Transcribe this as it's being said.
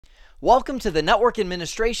Welcome to the Network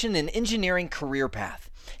Administration and Engineering career path.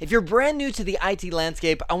 If you're brand new to the IT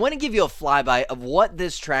landscape, I want to give you a flyby of what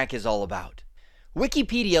this track is all about.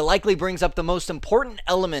 Wikipedia likely brings up the most important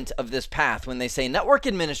element of this path when they say network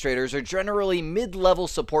administrators are generally mid-level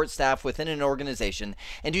support staff within an organization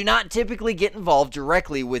and do not typically get involved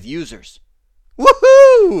directly with users.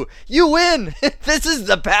 Woohoo! You win! This is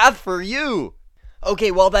the path for you!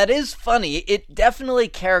 Okay, while that is funny, it definitely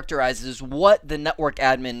characterizes what the network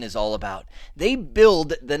admin is all about. They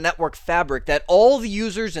build the network fabric that all the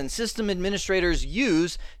users and system administrators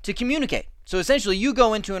use to communicate. So essentially, you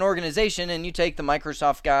go into an organization and you take the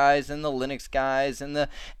Microsoft guys and the Linux guys and the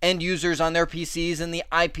end users on their PCs and the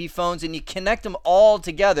IP phones, and you connect them all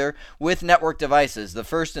together with network devices. The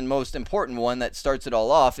first and most important one that starts it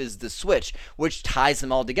all off is the switch, which ties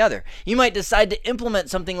them all together. You might decide to implement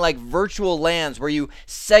something like virtual LANs, where you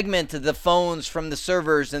segment the phones from the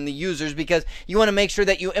servers and the users because you want to make sure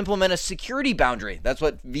that you implement a security boundary. That's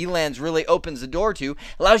what VLANs really opens the door to.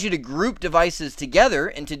 Allows you to group devices together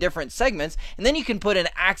into different segments. And then you can put in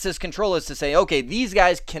access controllers to say, okay, these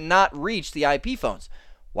guys cannot reach the IP phones.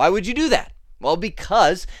 Why would you do that? Well,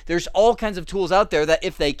 because there's all kinds of tools out there that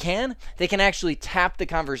if they can actually tap the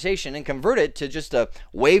conversation and convert it to just a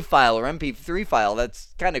WAV file or MP3 file. That's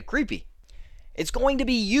kind of creepy. It's going to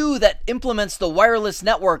be you that implements the wireless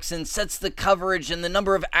networks and sets the coverage and the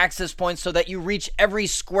number of access points so that you reach every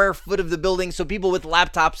square foot of the building, so people with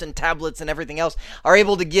laptops and tablets and everything else are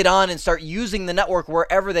able to get on and start using the network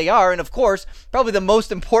wherever they are. And of course, probably the most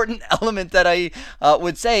important element that I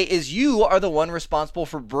would say is you are the one responsible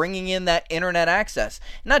for bringing in that internet access.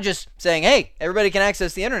 Not just saying, hey, everybody can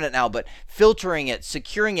access the internet now, but filtering it,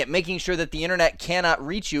 securing it, making sure that the internet cannot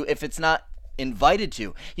reach you if it's not invited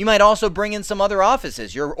to. You might also bring in some other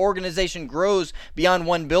offices. Your organization grows beyond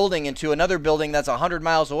one building into another building that's 100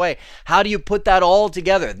 miles away. How do you put that all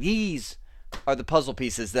together? These are the puzzle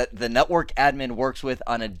pieces that the network admin works with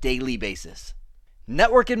on a daily basis.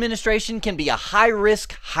 Network administration can be a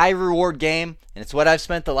high-risk, high-reward game, and it's what I've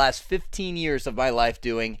spent the last 15 years of my life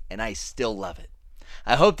doing, and I still love it.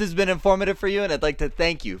 I hope this has been informative for you, and I'd like to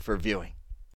thank you for viewing.